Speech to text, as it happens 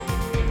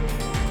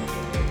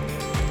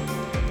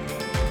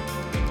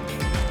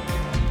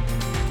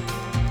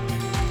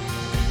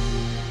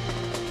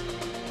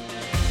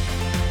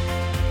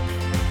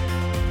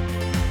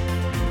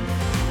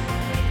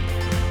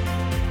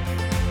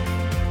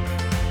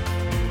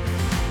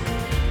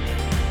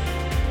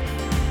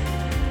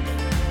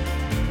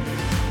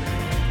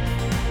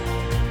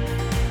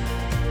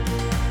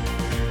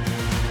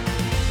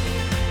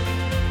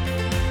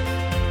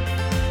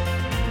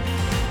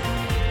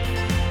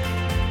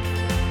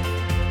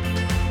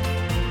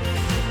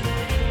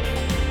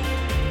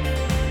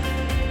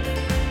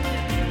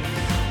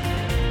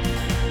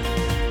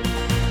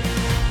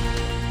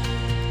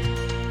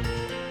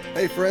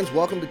friends,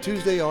 welcome to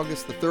Tuesday,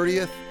 August the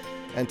 30th,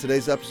 and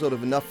today's episode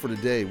of Enough for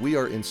Today. We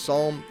are in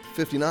Psalm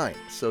 59,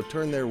 so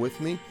turn there with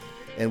me,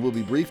 and we'll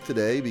be brief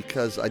today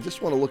because I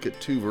just want to look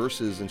at two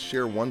verses and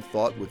share one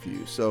thought with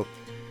you. So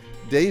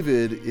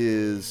David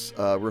is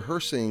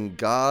rehearsing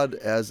God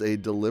as a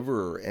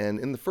deliverer, and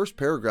in the first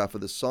paragraph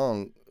of the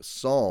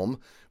Psalm,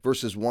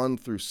 verses 1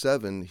 through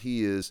 7,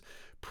 he is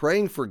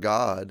praying for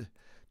God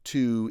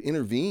to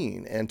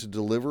intervene and to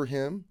deliver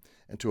him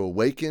and to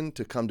awaken,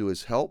 to come to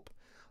his help.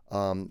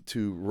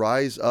 To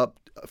rise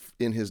up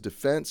in his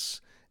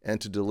defense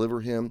and to deliver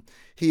him.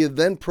 He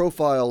then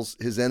profiles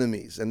his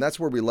enemies, and that's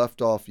where we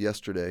left off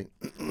yesterday.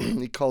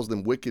 He calls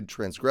them wicked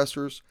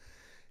transgressors.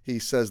 He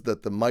says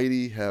that the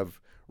mighty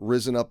have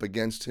risen up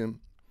against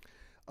him.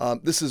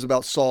 This is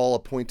about Saul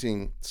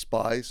appointing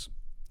spies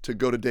to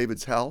go to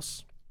David's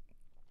house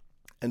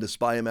and to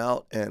spy him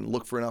out and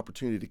look for an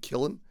opportunity to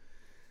kill him.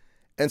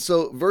 And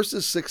so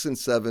verses 6 and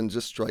 7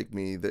 just strike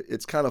me that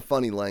it's kind of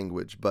funny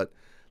language, but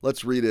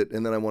let's read it,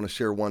 and then I want to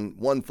share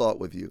one thought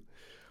with you.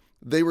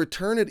 They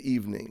return at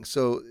evening.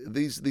 So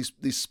these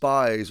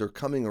spies are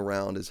coming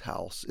around his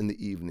house in the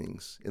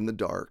evenings, in the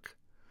dark.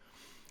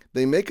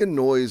 They make a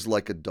noise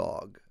like a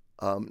dog.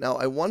 Now,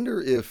 I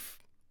wonder if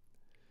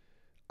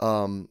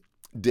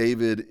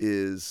David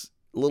is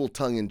a little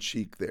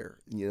tongue-in-cheek there.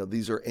 You know,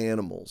 these are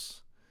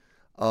animals.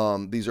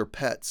 These are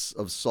pets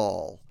of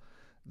Saul.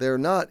 They're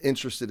not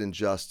interested in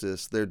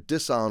justice. They're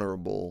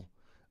dishonorable.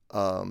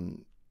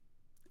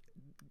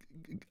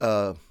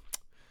 I'm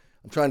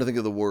trying to think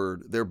of the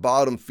word. They're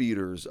bottom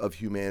feeders of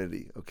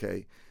humanity,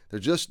 okay? They're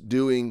just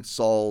doing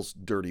Saul's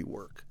dirty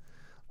work.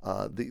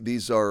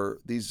 These are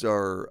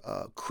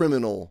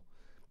criminal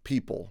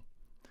people,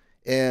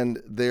 and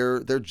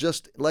they're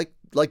just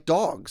like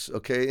dogs,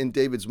 okay, in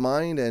David's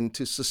mind and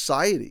to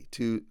society,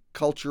 to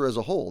culture as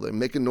a whole. They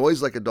make a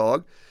noise like a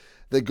dog.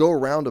 They go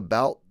around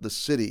about the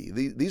city.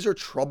 These are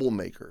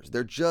troublemakers.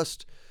 They're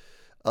just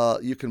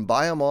you can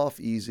buy them off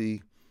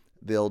easy.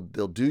 They'll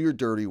do your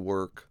dirty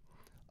work.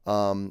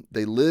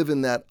 They live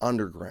in that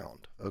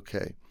underground,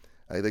 okay?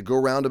 They go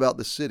around about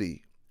the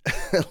city.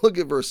 Look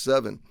at verse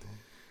 7.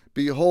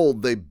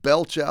 Behold, they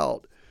belch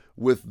out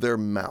with their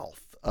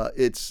mouth.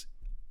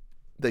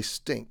 They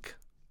stink.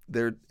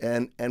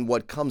 And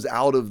what comes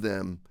out of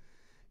them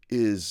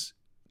is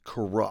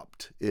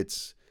corrupt.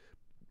 It's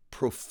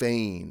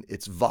profane.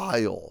 It's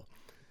vile.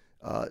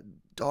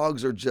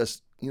 Dogs are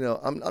just,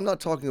 I'm not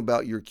talking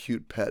about your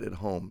cute pet at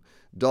home.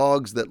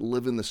 Dogs that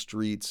live in the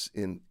streets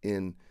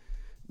in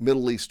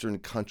Middle Eastern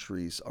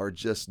countries are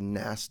just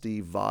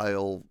nasty,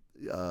 vile,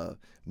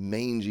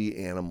 mangy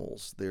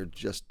animals. They're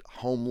just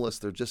homeless.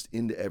 They're just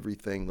into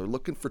everything. They're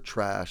looking for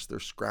trash. They're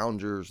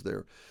scroungers.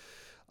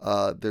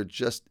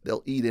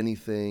 They'll eat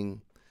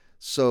anything.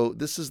 So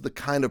this is the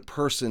kind of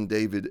person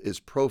David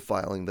is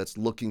profiling that's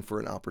looking for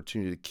an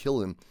opportunity to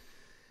kill him.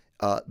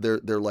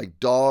 They're like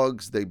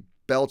dogs. They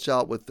belch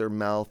out with their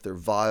mouth. They're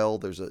vile.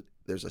 There's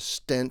a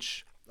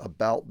stench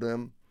about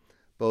them,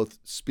 both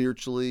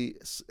spiritually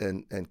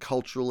and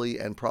culturally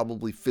and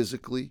probably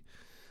physically.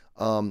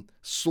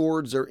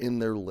 Swords are in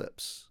their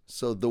lips.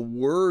 So the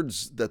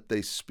words that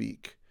they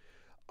speak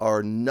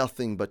are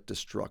nothing but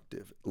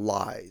destructive,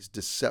 lies,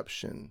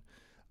 deception.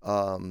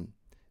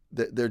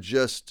 They're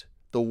just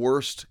the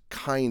worst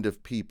kind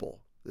of people.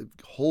 They've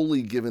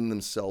wholly given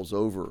themselves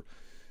over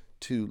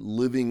to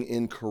living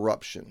in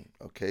corruption,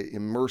 okay?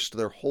 Immersed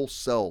their whole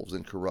selves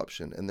in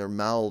corruption, and their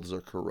mouths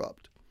are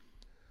corrupt.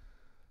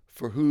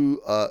 For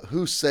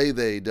who say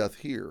they doth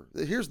hear?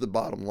 Here's the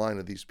bottom line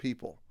of these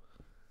people.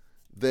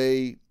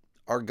 They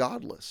are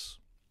godless.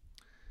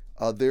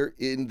 They're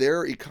in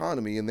their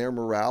economy, in their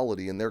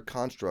morality, in their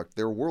construct,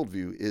 their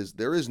worldview is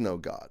there is no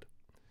God.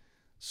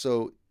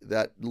 So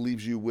that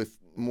leaves you with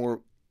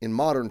more, in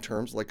modern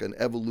terms, like an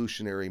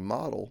evolutionary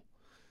model,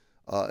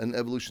 an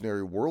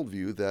evolutionary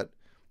worldview that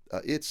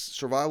it's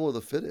survival of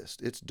the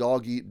fittest. It's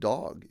dog eat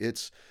dog.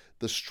 It's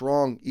the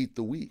strong eat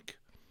the weak.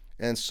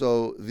 And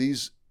so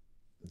these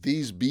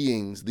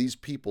beings, these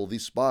people,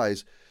 these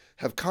spies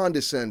have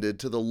condescended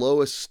to the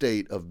lowest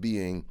state of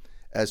being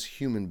as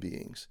human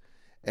beings.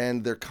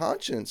 And their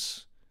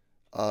conscience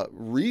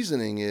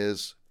reasoning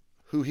is,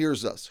 who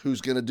hears us?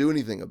 Who's going to do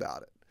anything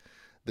about it?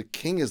 The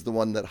king is the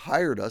one that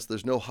hired us.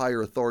 There's no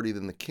higher authority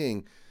than the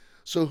king.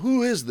 So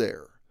who is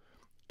there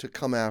to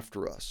come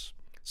after us?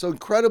 So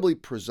incredibly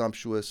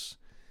presumptuous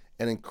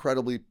and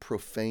incredibly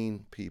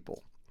profane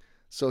people.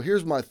 So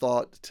here's my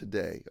thought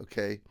today,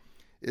 okay?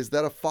 Is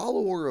that a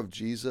follower of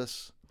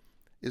Jesus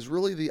is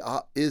really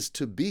is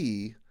to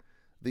be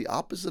the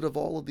opposite of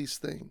all of these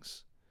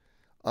things.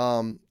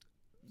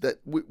 That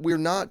we're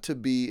not to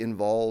be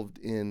involved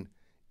in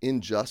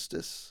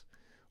injustice.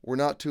 We're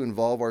not to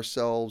involve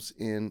ourselves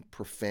in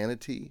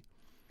profanity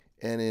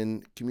and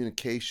in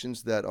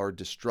communications that are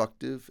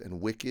destructive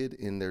and wicked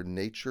in their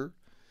nature.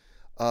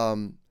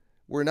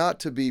 We're not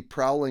to be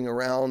prowling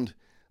around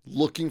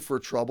looking for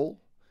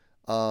trouble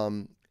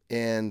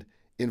and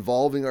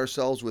involving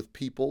ourselves with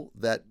people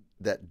that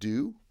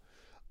do.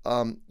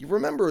 You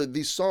remember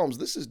these Psalms,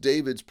 this is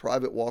David's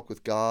private walk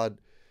with God.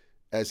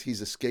 as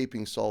he's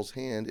escaping Saul's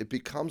hand, it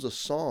becomes a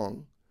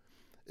song.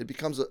 It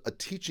becomes a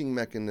teaching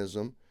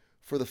mechanism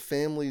for the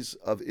families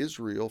of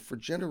Israel for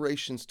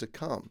generations to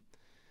come.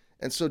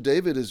 And so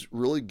David is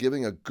really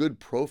giving a good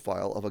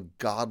profile of a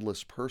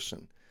godless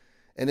person.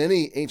 And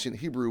any ancient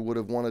Hebrew would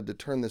have wanted to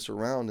turn this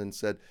around and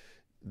said,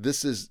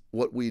 this is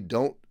what we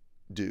don't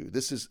do.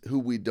 This is who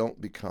we don't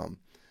become.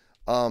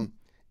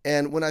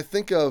 And when I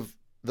think of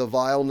the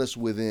vileness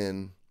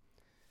within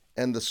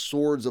and the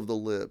swords of the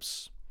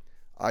lips,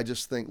 I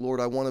just think, Lord,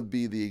 I want to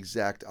be the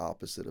exact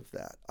opposite of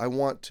that. I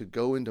want to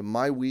go into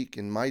my week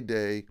and my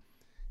day,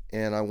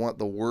 and I want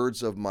the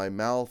words of my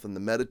mouth and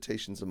the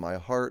meditations of my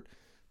heart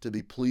to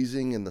be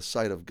pleasing in the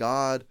sight of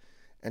God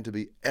and to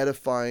be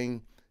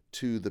edifying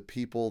to the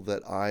people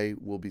that I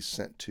will be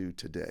sent to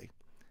today.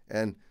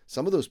 And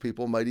some of those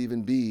people might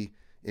even be,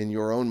 in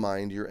your own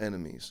mind, your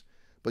enemies.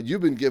 But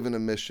you've been given a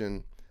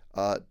mission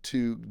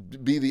to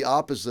be the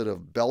opposite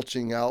of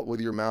belching out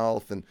with your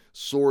mouth and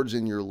swords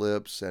in your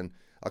lips and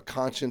a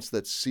conscience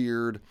that's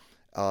seared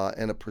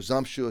and a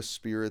presumptuous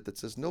spirit that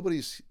says,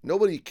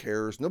 nobody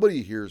cares,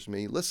 nobody hears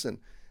me. Listen,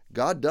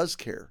 God does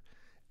care.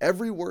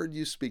 Every word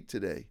you speak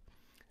today,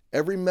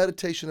 every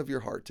meditation of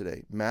your heart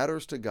today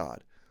matters to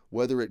God,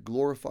 whether it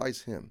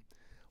glorifies Him,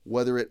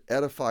 whether it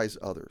edifies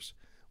others,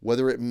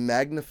 whether it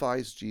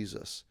magnifies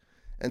Jesus.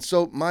 And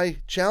so my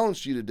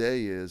challenge to you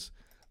today is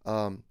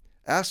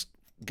ask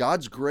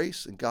God's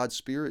grace and God's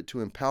Spirit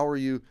to empower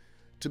you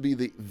to be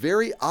the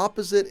very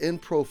opposite in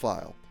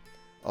profile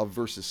of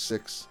verses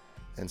 6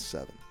 and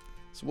 7.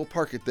 So we'll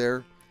park it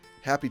there.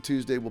 Happy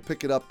Tuesday. We'll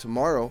pick it up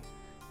tomorrow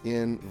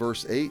in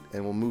verse 8,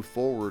 and we'll move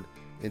forward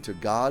into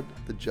God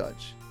the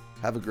Judge.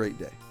 Have a great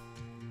day.